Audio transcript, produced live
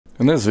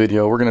In this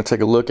video, we're going to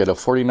take a look at a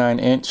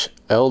 49-inch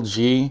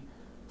LG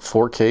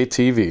 4K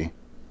TV.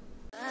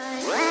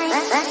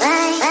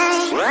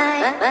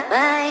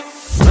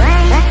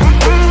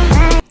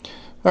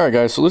 Alright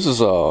guys, so this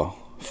is a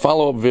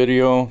follow-up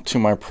video to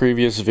my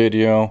previous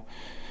video.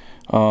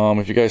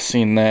 If you guys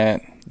seen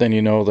that, then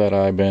you know that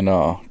I've been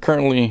I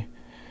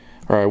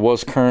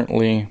was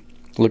currently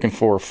looking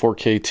for a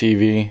 4K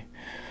TV.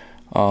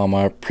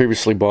 I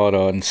previously bought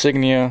an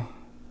Insignia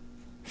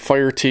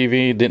Fire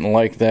TV, didn't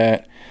like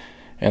that,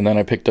 and then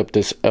I picked up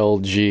this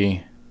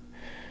LG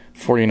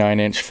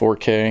 49-inch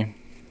 4K,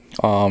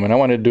 and I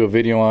wanted to do a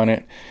video on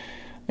it.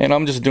 And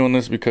I'm just doing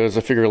this because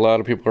I figure a lot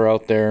of people are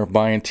out there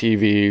buying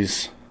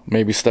TVs,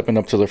 maybe stepping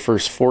up to their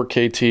first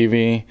 4K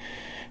TV,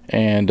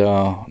 and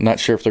not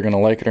sure if they're going to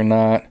like it or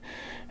not.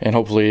 And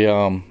hopefully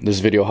this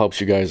video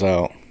helps you guys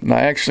out. Now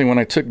actually, when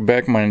I took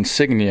back my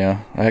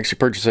Insignia, I actually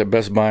purchased it at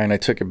Best Buy and I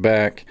took it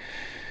back,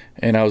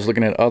 and I was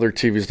looking at other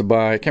TVs to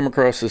buy. I came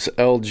across this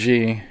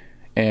LG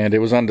and it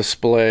was on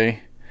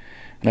display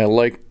and I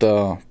liked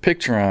the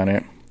picture on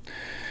it.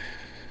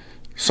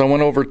 So I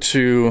went over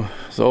to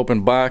the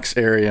open box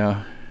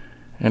area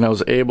and I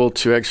was able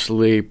to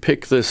actually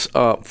pick this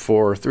up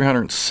for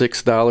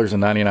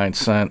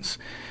 $306.99.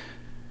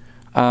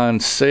 On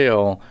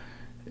sale,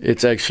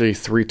 it's actually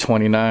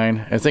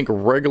 $329. I think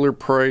regular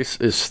price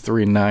is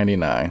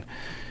 $399. You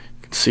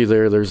can see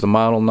there's the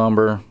model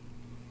number.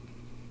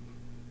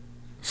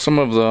 Some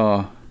of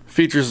the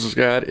features it's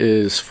got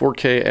is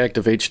 4K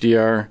active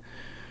HDR,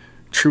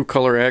 true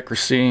color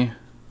accuracy,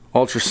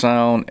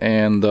 ultrasound,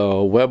 and the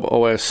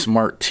WebOS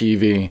Smart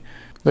TV.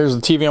 There's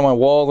the TV on my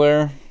wall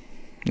there.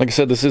 Like I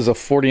said, this is a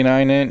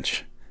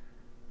 49-inch.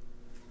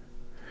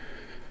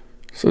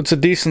 So it's a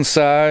decent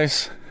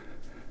size.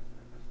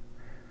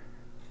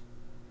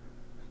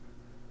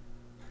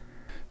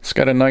 It's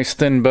got a nice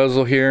thin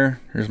bezel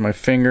here. Here's my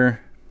finger.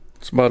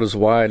 It's about as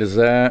wide as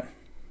that.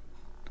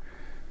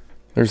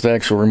 There's the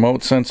actual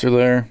remote sensor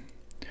there.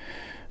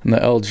 And the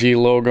LG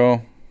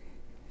logo.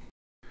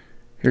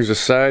 Here's a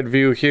side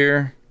view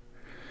here.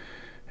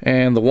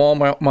 And the wall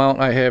mount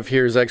I have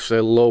here is actually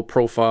a low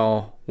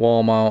profile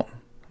wall mount. I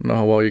don't know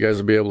how well you guys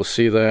will be able to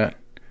see that.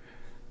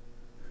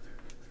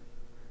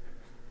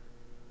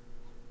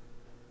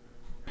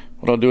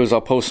 What I'll do is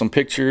I'll post some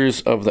pictures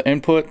of the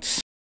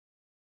inputs.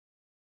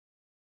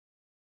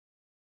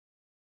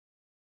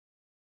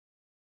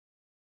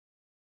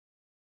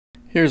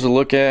 Here's a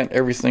look at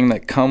everything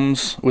that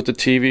comes with the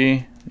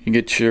TV. You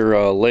get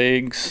your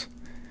legs,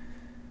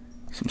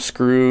 some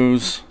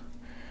screws,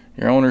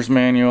 your owner's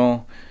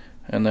manual,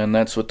 and then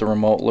that's what the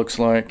remote looks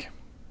like.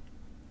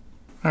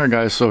 Alright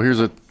guys, so here's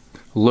a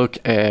look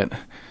at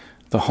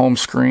the home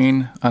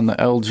screen on the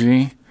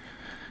LG.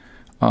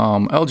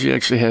 LG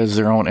actually has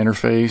their own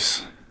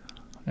interface,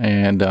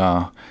 and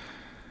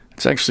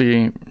it's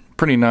actually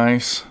pretty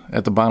nice.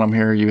 At the bottom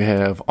here you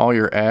have all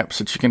your apps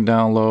that you can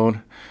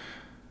download.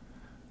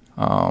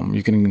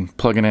 You can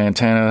plug in an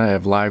antenna,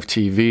 have live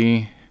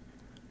TV,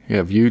 you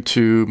have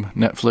YouTube,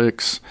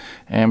 Netflix,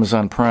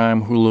 Amazon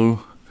Prime,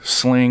 Hulu,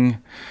 Sling,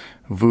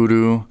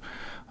 Vudu.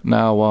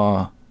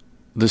 Now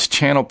this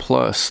Channel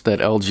Plus that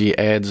LG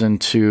adds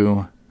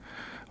into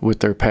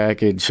with their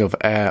package of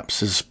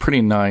apps is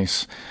pretty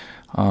nice.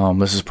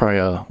 This is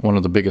probably one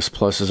of the biggest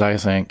pluses, I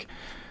think.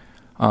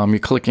 You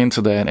click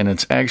into that and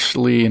it's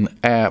actually an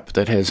app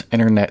that has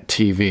internet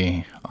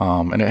TV,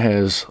 and it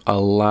has a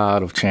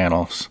lot of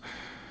channels.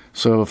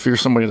 So if you're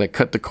somebody that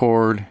cut the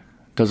cord,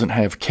 doesn't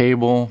have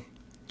cable,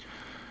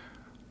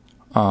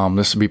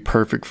 this would be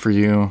perfect for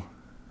you.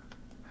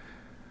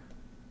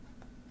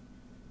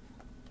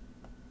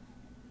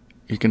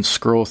 You can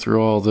scroll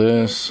through all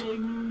this,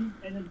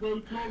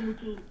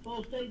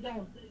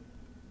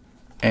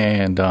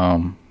 and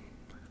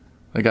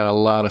they got a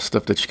lot of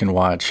stuff that you can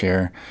watch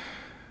here.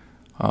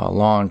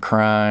 Law and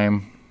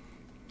crime,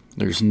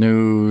 there's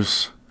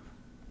news,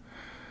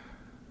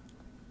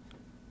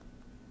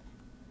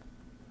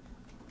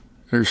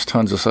 there's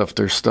tons of stuff.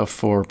 There's stuff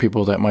for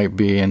people that might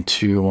be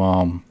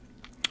into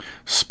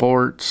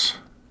sports.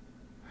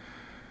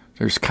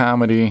 There's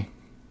comedy.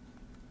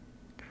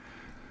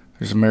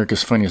 There's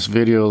America's Funniest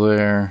Video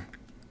there.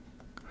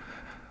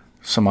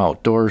 Some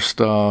outdoor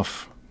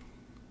stuff.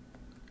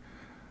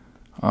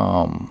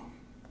 But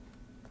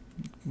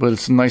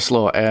it's a nice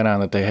little add-on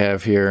that they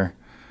have here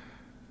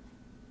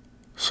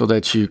so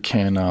that you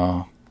can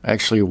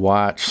actually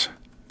watch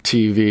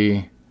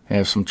TV and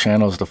have some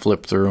channels to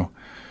flip through.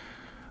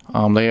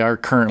 They are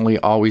currently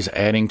always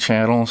adding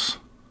channels.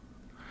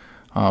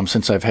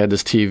 Since I've had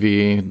this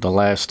TV the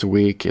last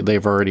week,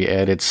 they've already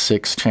added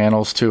 6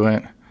 channels to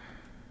it.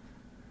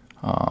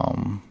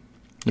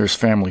 There's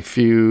Family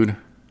Feud,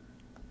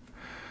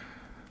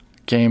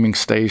 gaming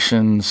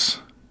stations,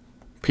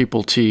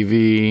 People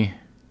TV,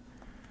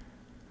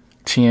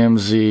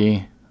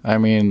 TMZ. I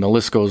mean, the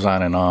list goes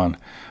on and on.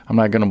 I'm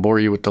not going to bore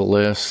you with the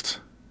list,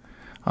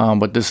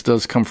 but this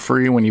does come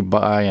free when you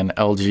buy an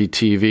LG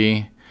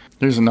TV.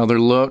 There's another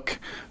look.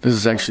 This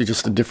is actually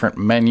just a different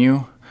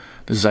menu.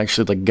 This is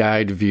actually the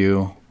guide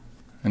view,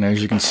 and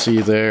as you can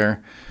see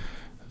there,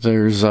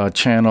 There's a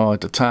channel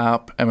at the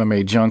top,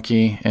 MMA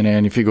Junkie, and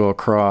then if you go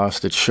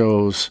across, it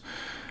shows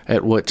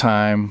at what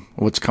time,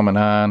 what's coming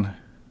on,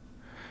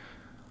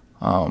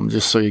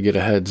 just so you get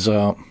a heads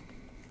up.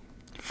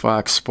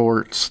 Fox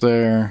Sports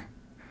there.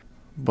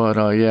 But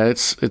yeah,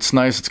 it's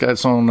nice. It's got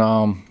its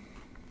own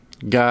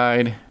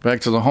guide.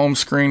 Back to the home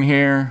screen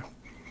here.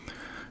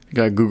 You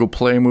got Google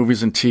Play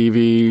Movies and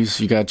TVs.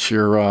 You got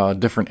your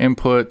different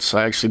inputs.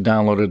 I actually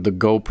downloaded the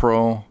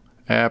GoPro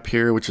app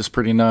here, which is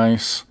pretty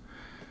nice.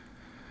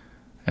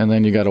 And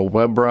then you got a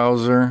web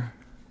browser.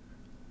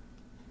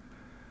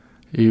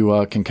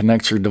 You can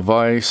connect your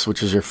device,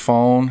 which is your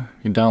phone.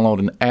 You download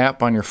an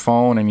app on your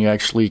phone, and you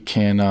actually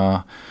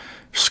can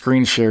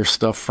screen share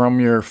stuff from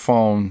your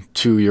phone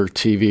to your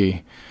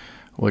TV,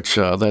 which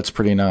that's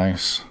pretty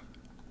nice.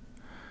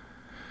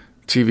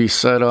 TV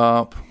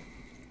setup,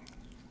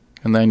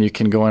 and then you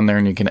can go in there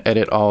and you can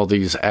edit all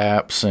these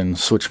apps and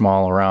switch them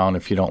all around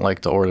if you don't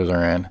like the order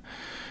they're in.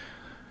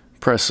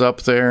 Press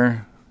up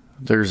there.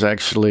 There's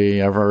actually,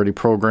 I've already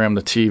programmed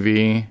the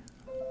TV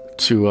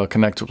to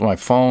connect with my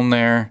phone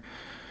there.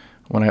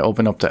 When I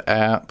open up the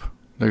app,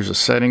 there's the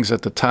settings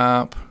at the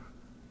top,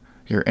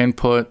 your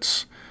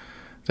inputs.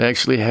 They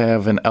actually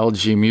have an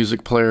LG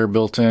music player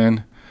built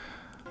in.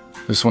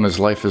 This one is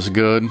Life is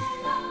Good.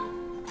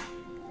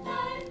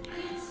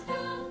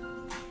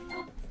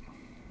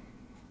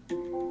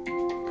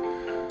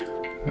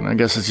 And I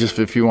guess it's just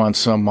if you want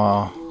some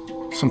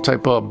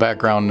type of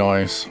background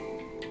noise.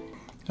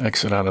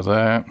 Exit out of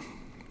that.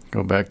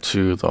 Go back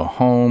to the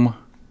home.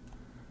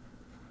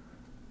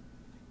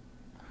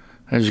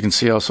 As you can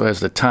see, it also has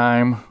the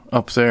time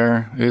up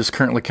there. It is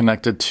currently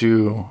connected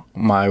to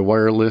my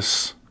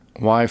wireless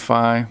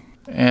Wi-Fi.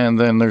 And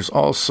then there's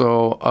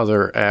also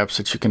other apps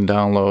that you can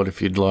download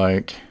if you'd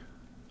like.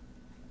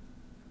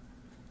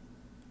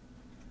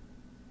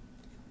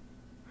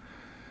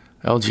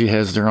 LG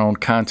has their own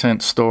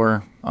content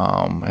store.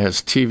 It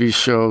has TV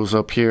shows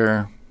up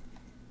here,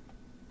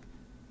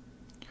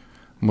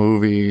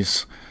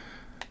 movies,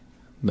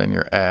 then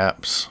your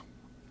apps.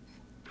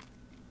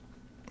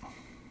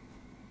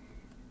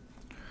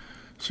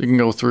 So you can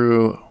go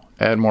through,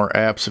 add more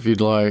apps if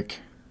you'd like.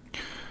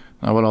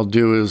 Now what I'll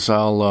do is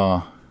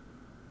I'll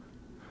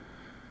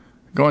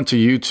go into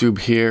YouTube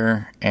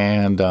here,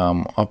 and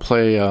I'll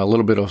play a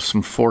little bit of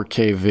some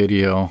 4K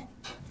video.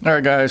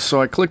 Alright guys,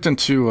 so I clicked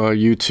into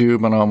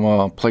YouTube, and I'm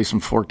going to play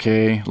some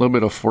 4K, a little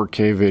bit of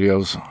 4K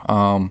videos.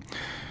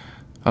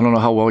 I don't know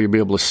how well you'll be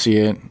able to see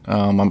it.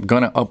 I'm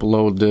going to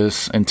upload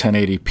this in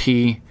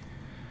 1080p,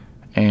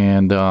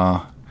 and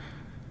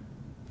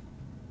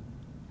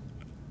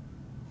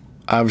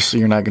obviously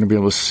you're not going to be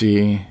able to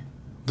see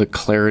the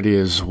clarity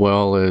as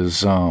well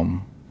as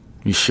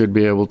you should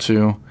be able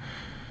to.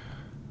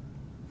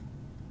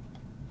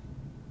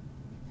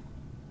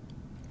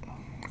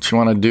 What you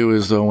want to do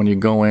is, though, when you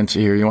go into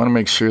here, you want to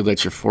make sure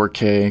that your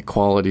 4K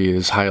quality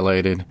is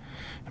highlighted,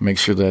 and make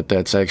sure that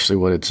that's actually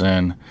what it's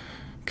in,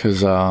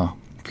 because if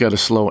you've got a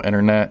slow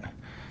internet,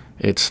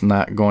 it's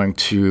not going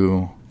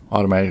to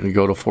automatically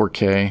go to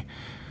 4K,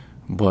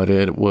 but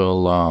it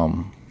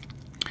will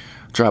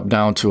drop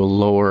down to a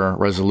lower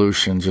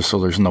resolution just so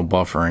there's no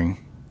buffering.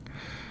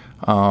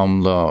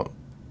 The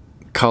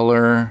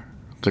color,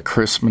 the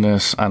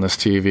crispness on this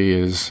TV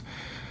is,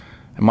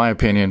 in my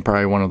opinion,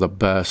 probably one of the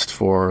best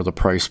for the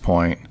price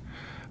point.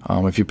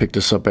 If you pick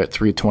this up at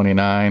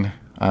 $329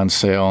 on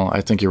sale, I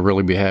think you'll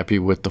really be happy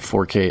with the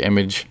 4K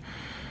image.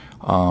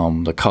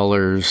 The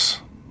colors,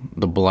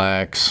 the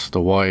blacks, the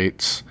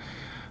whites,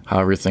 how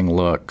everything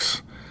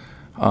looks.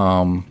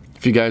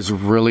 If you guys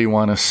really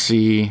want to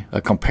see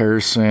a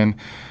comparison,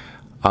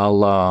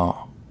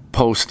 I'll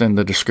post in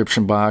the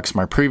description box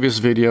my previous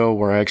video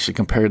where I actually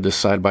compared this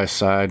side by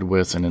side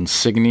with an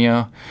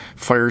Insignia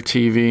Fire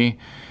TV.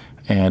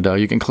 And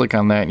you can click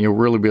on that and you'll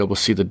really be able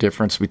to see the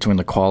difference between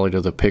the quality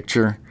of the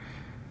picture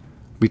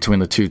between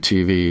the two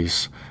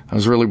TVs. I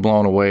was really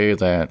blown away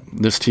that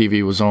this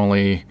TV was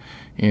only,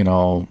 you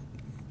know,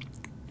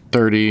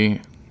 I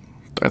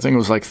think it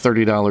was like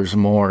 $30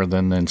 more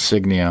than the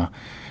Insignia.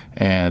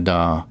 And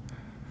the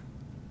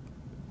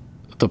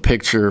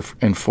picture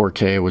in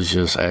 4K was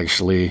just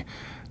actually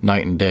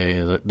night and day.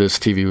 This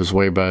TV was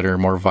way better,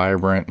 more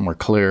vibrant, more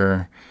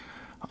clear.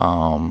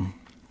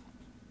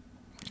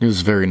 It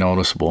was very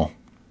noticeable.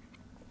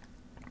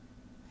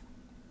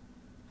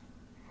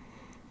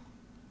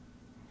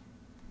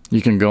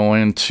 You can go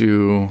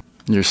into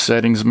your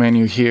settings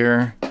menu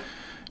here.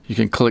 You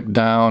can click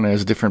down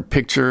as different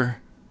picture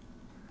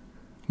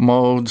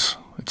modes.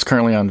 It's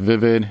currently on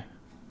Vivid.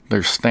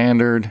 There's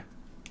standard.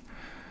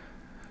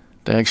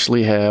 They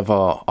actually have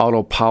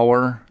auto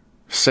power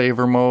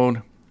saver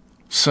mode,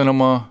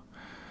 cinema,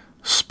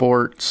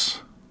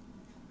 sports,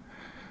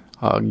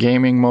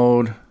 gaming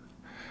mode,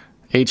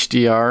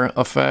 HDR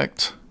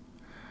effect,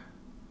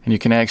 and you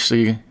can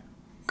actually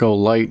go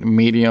light,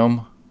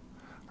 medium,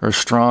 or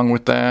strong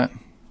with that.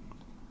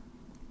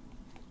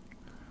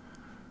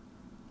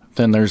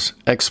 Then there's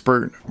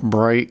expert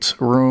bright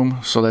room,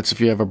 so that's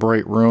if you have a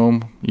bright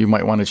room, you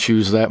might want to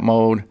choose that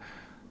mode.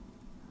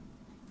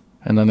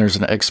 And then there's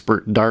an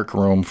expert dark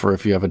room for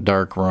if you have a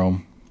dark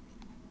room.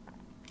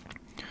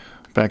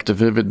 Back to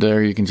vivid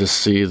there, you can just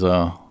see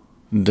the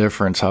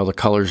difference, how the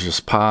colors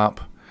just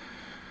pop.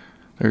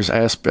 There's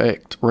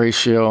aspect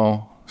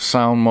ratio,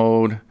 sound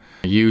mode,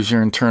 use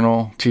your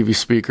internal TV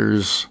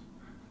speakers,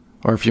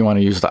 or if you want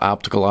to use the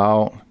optical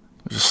out.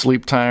 There's a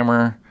sleep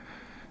timer,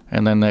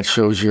 and then that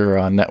shows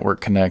your network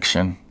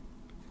connection.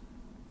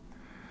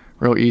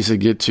 Real easy to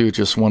get to,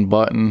 just one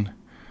button,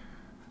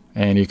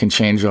 and you can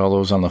change all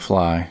those on the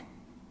fly.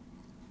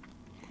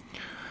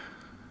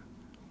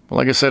 But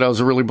like I said, I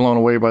was really blown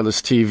away by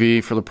this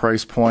TV for the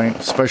price point,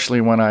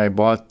 especially when I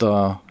bought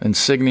the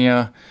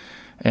Insignia,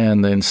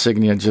 and the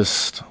Insignia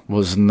just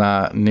was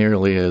not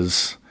nearly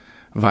as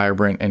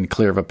vibrant and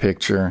clear of a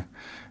picture.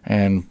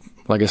 And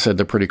like I said,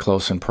 they're pretty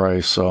close in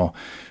price. So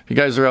if you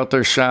guys are out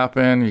there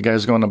shopping, you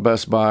guys going to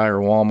Best Buy or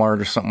Walmart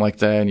or something like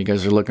that, and you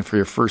guys are looking for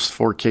your first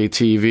 4K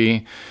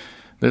TV,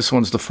 this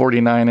one's the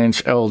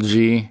 49-inch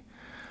LG.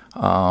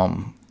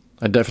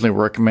 I definitely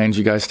recommend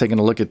you guys taking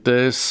a look at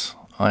this.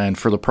 And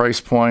for the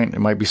price point, it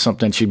might be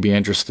something you'd be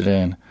interested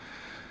in.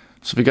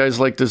 So if you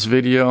guys like this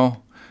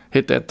video,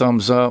 hit that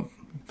thumbs up.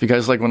 If you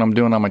guys like what I'm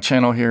doing on my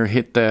channel here,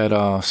 hit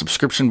that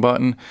subscription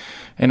button.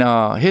 And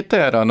hit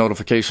that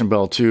notification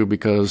bell too,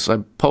 because I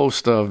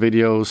post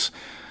videos.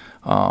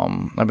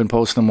 I've been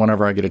posting them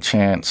whenever I get a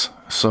chance.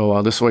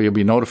 So this way you'll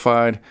be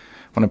notified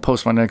when I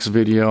post my next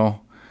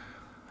video.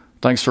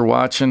 Thanks for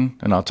watching,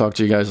 and I'll talk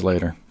to you guys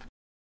later.